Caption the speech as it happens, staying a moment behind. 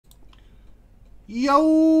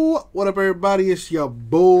Yo, what up, everybody? It's your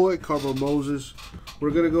boy, Carver Moses. We're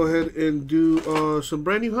going to go ahead and do some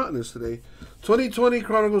brand new hotness today. 2020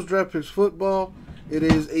 Chronicles Draft Picks Football. It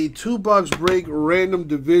is a 2-box break random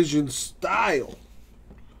division style.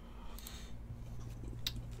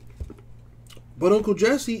 But Uncle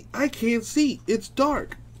Jesse, I can't see. It's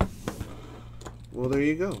dark. Well, there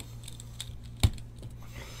you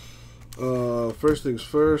go. First things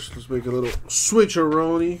first, let's make a little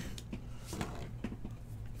switcheroni.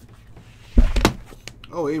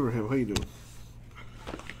 Oh, Abraham, how you doing?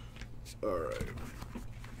 All right.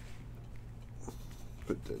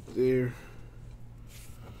 Put that there.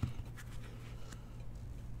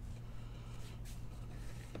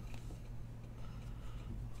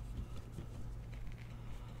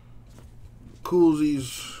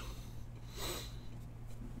 Coolsies.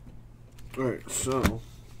 All right, so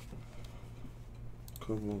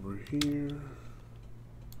come over here.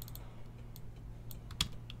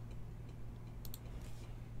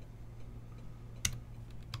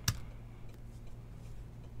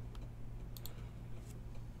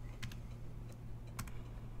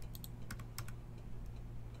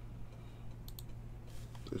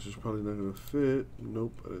 This is probably not going to fit.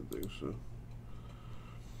 Nope, I didn't think so.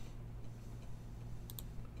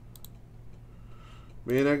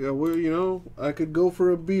 Man, I could go for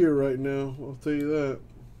a beer right now. I'll tell you that.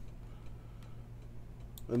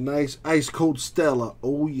 A nice ice cold Stella.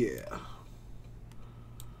 Oh yeah.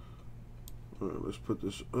 All right, let's put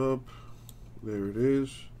this up. There it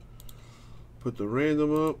is. Put the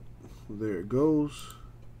random up. There it goes.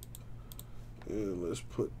 And let's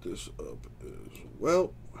put this up as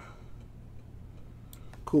well.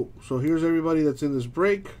 Cool. So here's everybody that's in this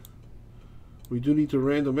break. We do need to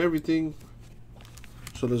random everything.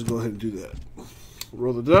 So let's go ahead and do that.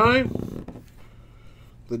 Roll the die.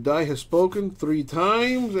 The die has spoken 3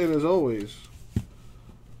 times. And as always,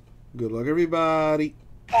 good luck, everybody.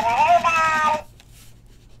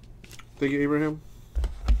 Thank you, Abraham.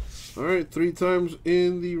 All right, 3 times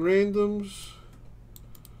in the randoms.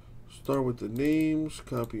 Start with the names.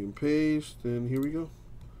 Copy and paste. And here we go.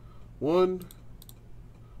 1,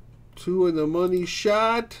 2 in the money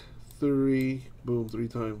shot. 3. Boom, 3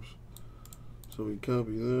 times. So we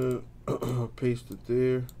copy that. Paste it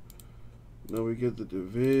there. Now we get the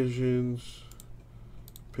divisions.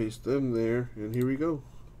 Paste them there. And here we go.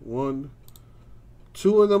 1,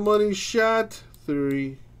 2 in the money shot.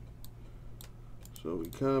 3. So we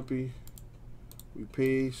copy. We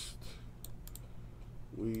paste.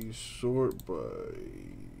 We sort by...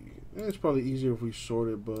 it's probably easier if we sort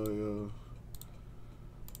it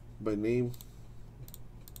by name.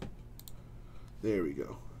 There we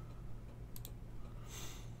go.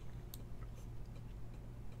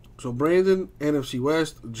 So Brandon, NFC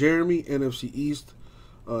West. Jeremy, NFC East.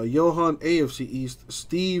 Johan, AFC East.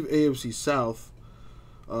 Steve, AFC South.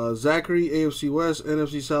 Zachary, AFC West.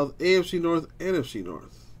 NFC South. AFC North. NFC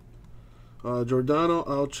North. Giordano,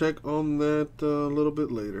 I'll check on that a little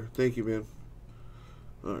bit later. Thank you, man.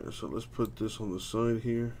 Alright, so let's put this on the side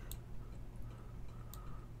here.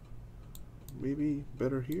 Maybe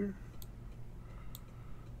better here?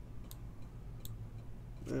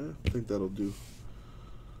 Yeah, I think that'll do.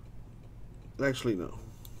 Actually, no.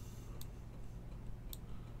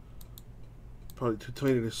 Probably too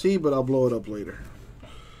tiny to see, but I'll blow it up later.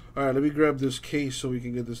 Alright, let me grab this case so we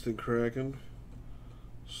can get this thing cracking.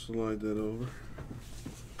 Slide that over.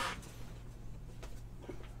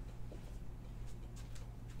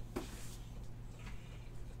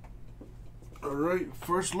 Alright,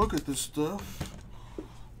 first look at this stuff.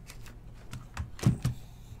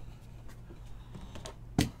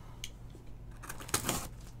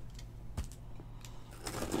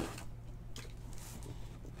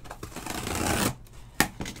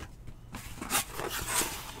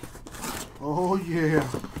 Oh yeah.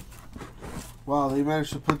 Wow, they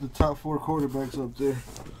managed to put the top 4 quarterbacks up there.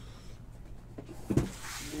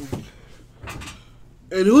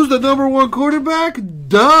 And who's the #1 quarterback?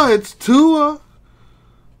 Duh, it's Tua.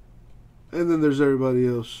 And then there's everybody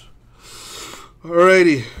else.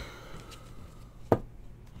 Alrighty.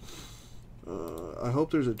 I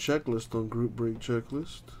hope there's a checklist on Group Break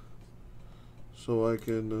Checklist. So I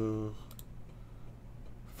can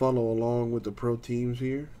follow along with the pro teams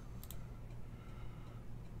here.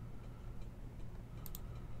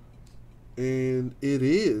 And it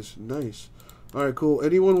is nice. Alright, cool.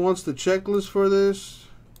 Anyone wants the checklist for this?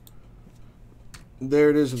 There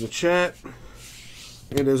it is in the chat.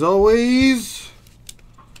 And as always,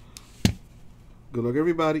 good luck,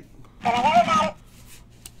 everybody.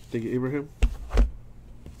 Thank you, Abraham.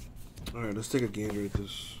 Alright, let's take a gander at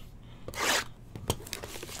this.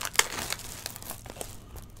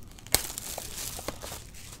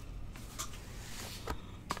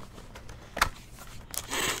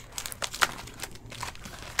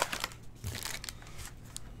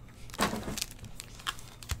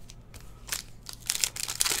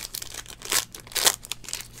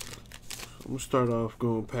 We'll start off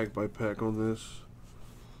going pack by pack on this.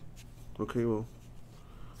 Okay, well,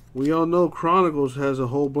 we all know Chronicles has a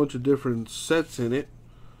whole bunch of different sets in it.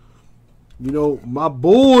 You know, my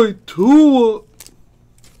boy Tua.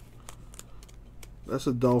 That's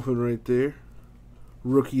a Dolphin right there.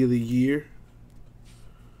 Rookie of the Year.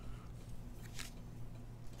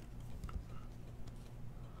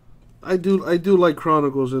 I do like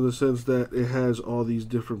Chronicles in the sense that it has all these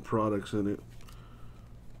different products in it.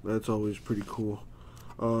 That's always pretty cool.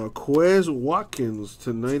 Quez Watkins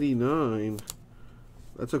to 99.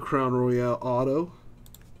 That's a Crown Royale auto.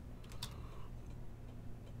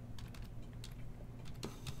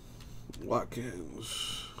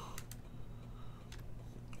 Watkins.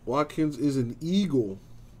 Watkins is an Eagle.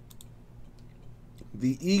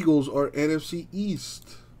 The Eagles are NFC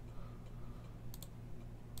East.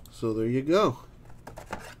 So there you go.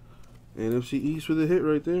 NFC East with a hit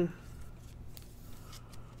right there.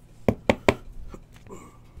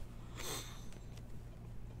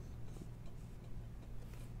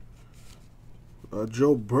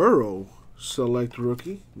 Joe Burrow, select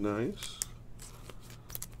rookie. Nice.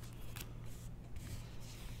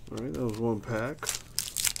 Alright, that was one pack.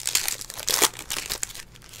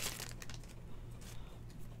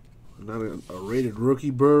 Not a rated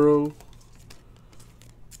rookie Burrow.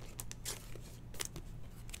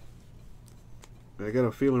 I got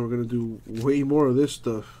a feeling we're gonna do way more of this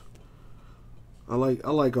stuff. I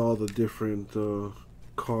like all the different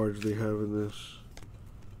cards they have in this.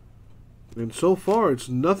 And so far, it's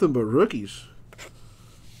nothing but rookies.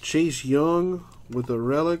 Chase Young with a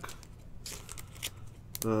relic.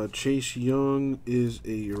 Chase Young is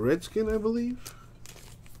a Redskin, I believe.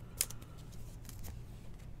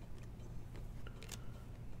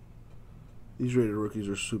 These rated rookies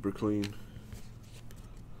are super clean.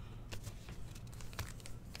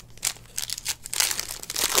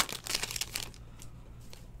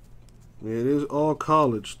 Yeah, it is all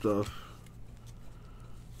college stuff.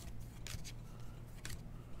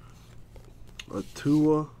 A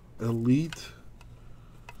Tua Elite.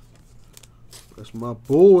 That's my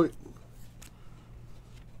boy.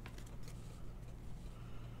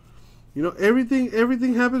 You know,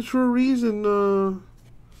 everything happens for a reason,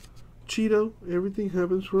 Cheeto. Everything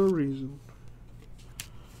happens for a reason.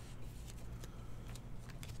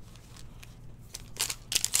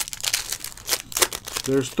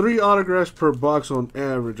 There's 3 autographs per box on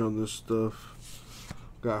average on this stuff.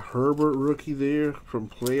 Got Herbert rookie there from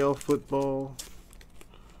playoff football.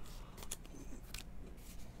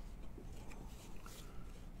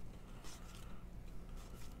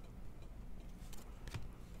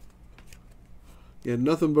 Yeah,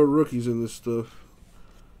 nothing but rookies in this stuff.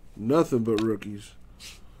 Nothing but rookies.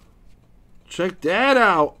 Check that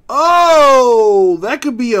out. Oh, that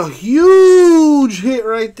could be a huge hit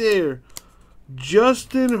right there.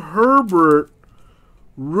 Justin Herbert,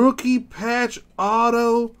 rookie patch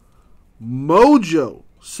auto, Mojo,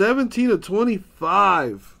 17 of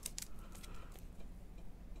 25.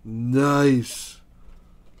 Nice.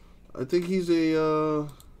 I think he's a, I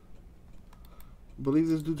believe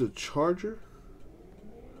this dude's a Charger.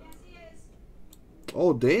 Yes, he is.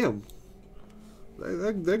 Oh, damn.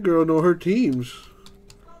 That girl know her teams.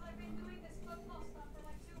 Well, I've been doing this football stuff for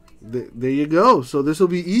like 2 weeks. There you go. So this will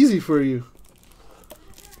be easy for you.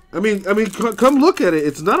 I mean, come look at it.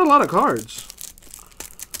 It's not a lot of cards.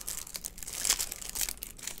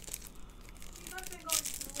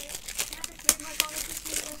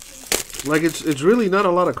 Like it's really not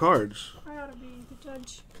a lot of cards. I ought to be the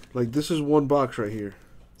judge. Like this is one box right here.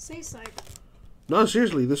 Say so. No,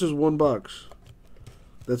 seriously, this is one box.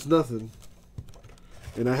 That's nothing.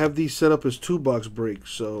 And I have these set up as 2-box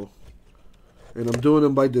breaks, so, and I'm doing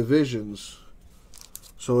them by divisions.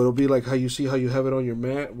 So it'll be like how you see how you have it on your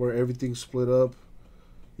mat where everything's split up.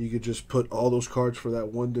 You could just put all those cards for that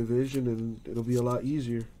one division and it'll be a lot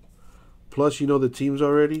easier. Plus, you know the teams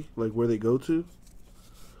already, like where they go to.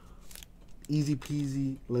 Easy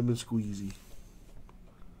peasy, lemon squeezy.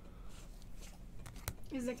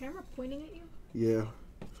 Is the camera pointing at you? Yeah.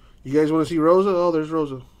 You guys want to see Rosa? Oh, there's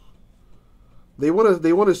Rosa. They want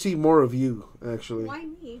to see more of you, actually. Why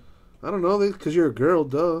me? I don't know, because you're a girl,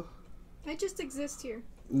 duh. I just exist here.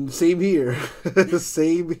 Same here.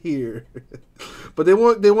 Same here. But they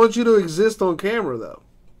want you to exist on camera, though.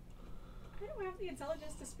 I don't have the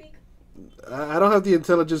intelligence to speak. I don't have the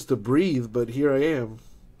intelligence to breathe, but here I am.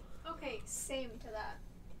 Okay, same to that.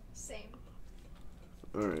 Same.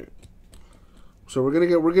 All right. So we're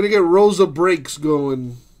gonna get Rosa breaks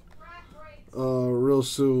going. Crack breaks. Real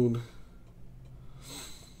soon.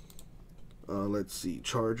 Let's see.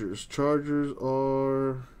 Chargers. Chargers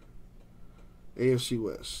are AFC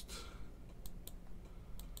West.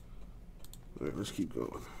 All right, let's keep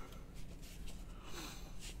going.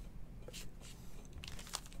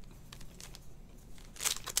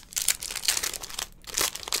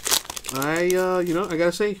 You know, I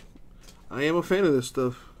gotta say, I am a fan of this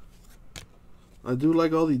stuff. I do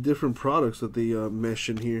like all the different products that they mesh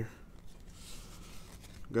in here.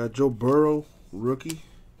 Got Joe Burrow, rookie.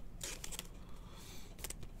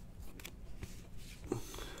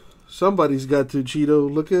 Somebody's got to,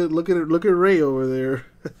 Cheeto. Look at Ray over there.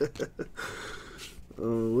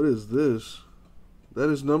 What is this? That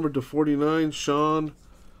is numbered to 49, Sean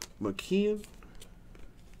McKeon.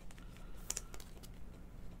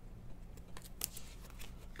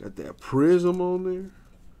 Got that prism on there.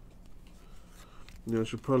 You know, I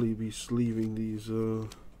should probably be sleeving these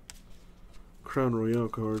Crown Royale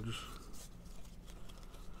cards.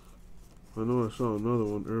 I know I saw another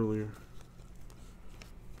one earlier.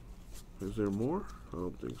 Is there more? I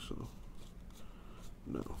don't think so.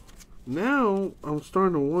 No. Now, I'm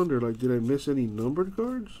starting to wonder, like, did I miss any numbered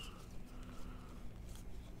cards?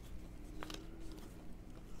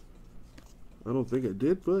 I don't think I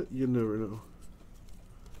did, but you never know.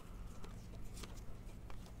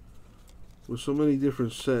 With so many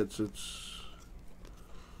different sets, it's...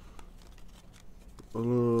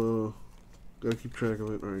 gotta keep track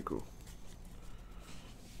of it. Alright, cool.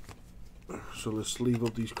 So let's sleeve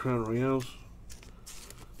up these Crown Royales.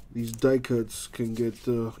 These die cuts can get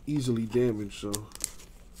easily damaged, so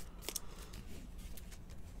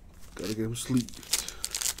gotta get them sleeved.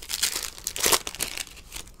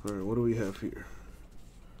 Alright, what do we have here?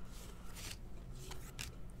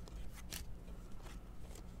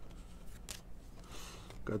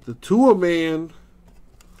 Got the Tua Man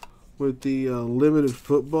with the limited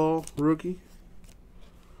football rookie.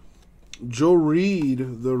 Joe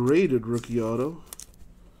Reed, the rated rookie auto.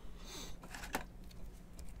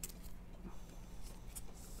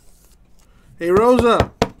 Hey,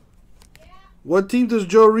 Rosa. Yeah. What team does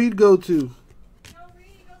Joe Reed go to? Joe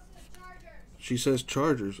Reed goes to the Chargers. She says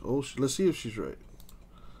Chargers. Oh, let's see if she's right.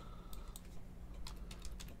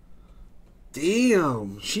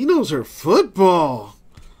 Damn, she knows her football.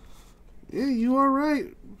 Yeah, you are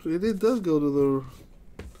right. It does go to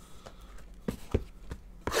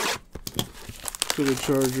the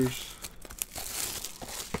Chargers.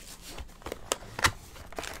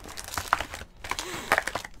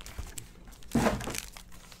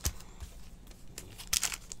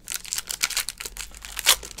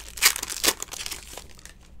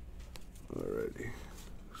 Alrighty,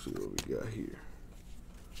 let's see what we got here.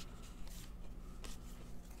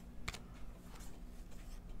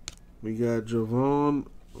 We got Javon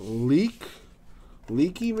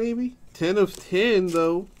Leaky maybe? 10 of 10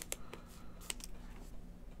 though.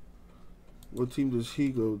 What team does he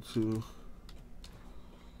go to?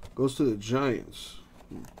 Goes to the Giants.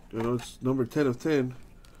 You know, it's number 10 of 10.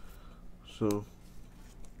 So,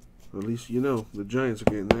 at least you know, the Giants are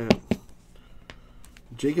getting that.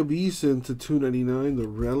 Jacob Eason to 299, the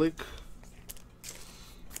relic.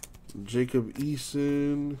 Jacob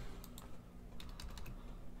Eason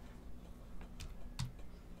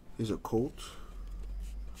is a Colt.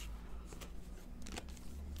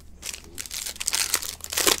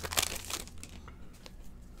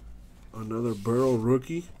 Another Burrow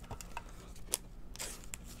rookie.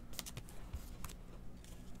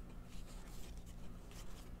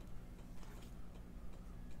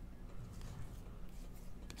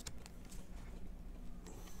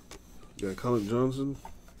 Got Colin Johnson.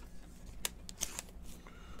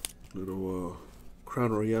 Little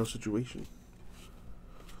Crown Royale situation.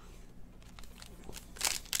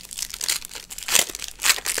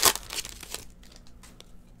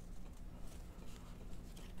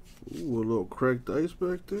 Ooh, a little cracked ice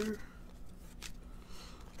back there.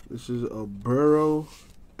 This is a Burrow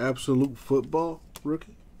Absolute Football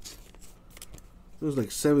rookie. There's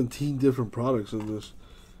like 17 different products in this.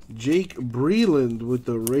 Jake Breland with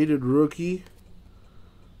the rated rookie.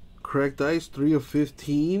 Cracked ice, 3 of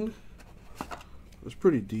 15. That's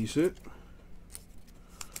pretty decent.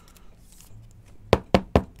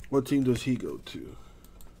 What team does he go to?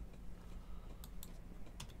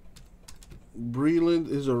 Breland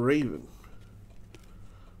is a Raven.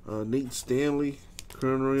 Nate Stanley,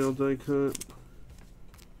 Crown Royale die cut.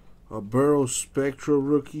 A Burrow Spectra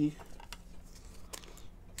rookie.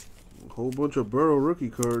 A whole bunch of Burrow rookie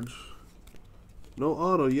cards. No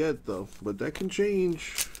auto yet though, but that can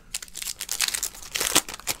change.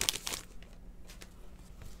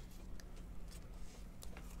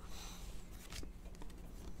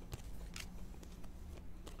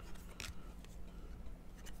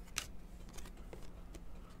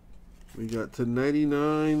 We got to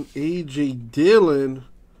 99, A.J. Dillon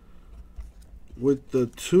with the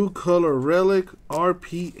 2-color relic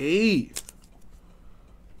RPA.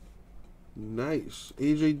 Nice.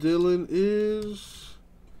 A.J. Dillon is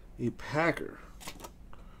a Packer.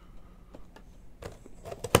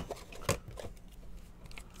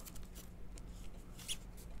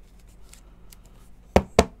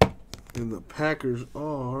 And the Packers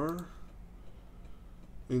are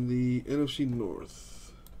in the NFC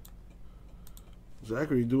North.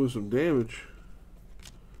 Zachary doing some damage.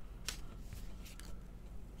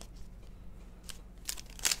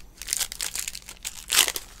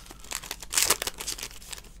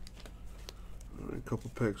 All right, a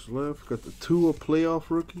couple packs left. Got the Tua playoff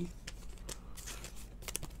rookie.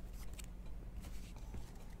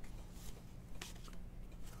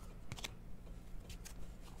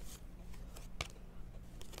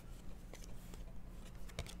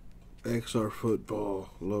 XR football.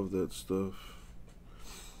 Love that stuff.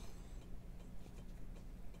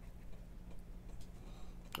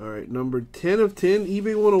 Alright, number 10 of 10.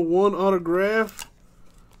 eBay 101 autograph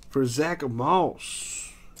for Zach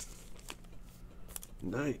Moss.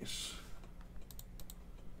 Nice.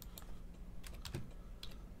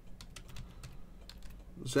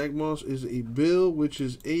 Zach Moss is a Bill, which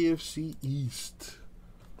is AFC East.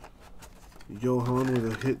 Johan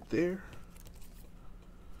with a hit there.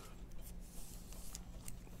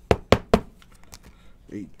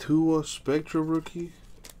 A Tua Spectra rookie.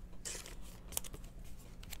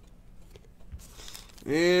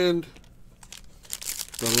 And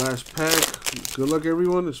the last pack. Good luck,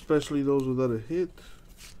 everyone, especially those without a hit.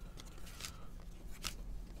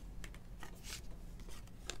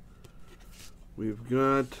 We've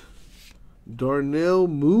got Darnell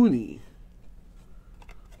Mooney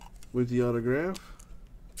with the autograph.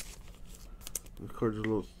 The card's a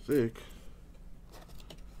little thick.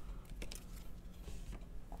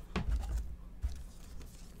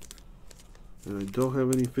 And I don't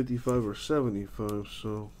have any 55 or 75,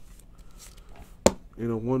 so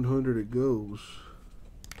in a 100 it goes.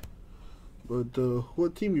 But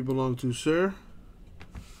what team you belong to, sir?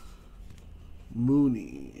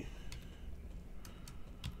 Mooney.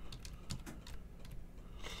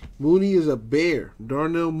 Mooney is a Bear.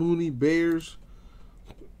 Darnell Mooney Bears.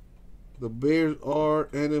 The Bears are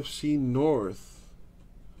NFC North.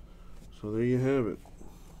 So there you have it.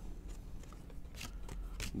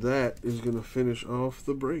 That is going to finish off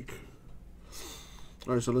the break.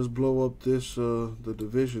 Alright, so let's blow up this the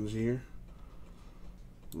divisions here.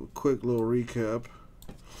 A quick little recap.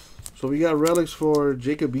 So we got relics for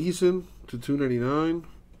Jacob Eason to 299.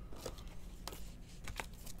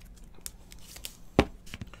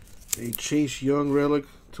 A Chase Young relic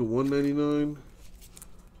to 199.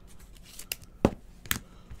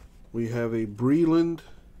 We have a Breland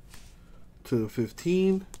to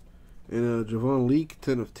 15. And a Javon Leak,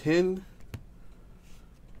 10 of 10.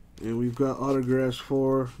 And we've got autographs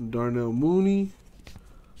for Darnell Mooney,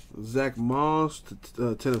 Zach Moss,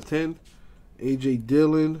 to 10 of 10. A.J.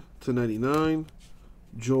 Dillon, to 99.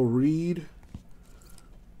 Joe Reed.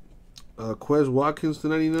 Quez Watkins, to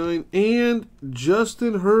 99. And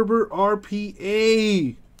Justin Herbert,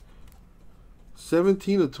 RPA.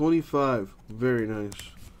 17 of 25. Very nice.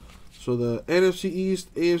 So the NFC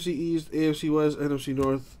East, AFC West, NFC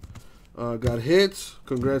North. Got hits.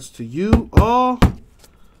 Congrats to you all.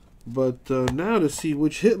 But now to see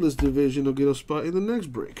which hitless division will get a spot in the next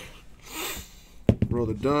break. Roll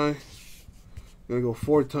the die. Gonna go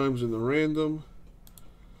 4 times in the random.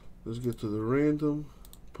 Let's get to the random.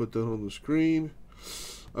 Put that on the screen.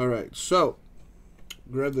 Alright, so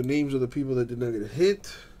grab the names of the people that did not get a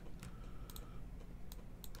hit.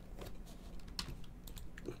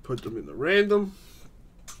 Put them in the random.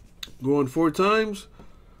 Going 4 times.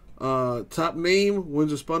 Top name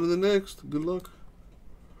wins a spot in the next. Good luck.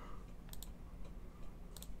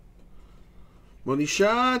 Money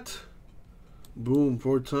shot. Boom,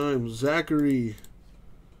 4 times. Zachary.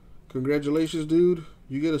 Congratulations, dude.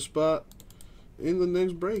 You get a spot in the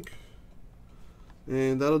next break.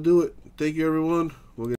 And that'll do it. Thank you, everyone.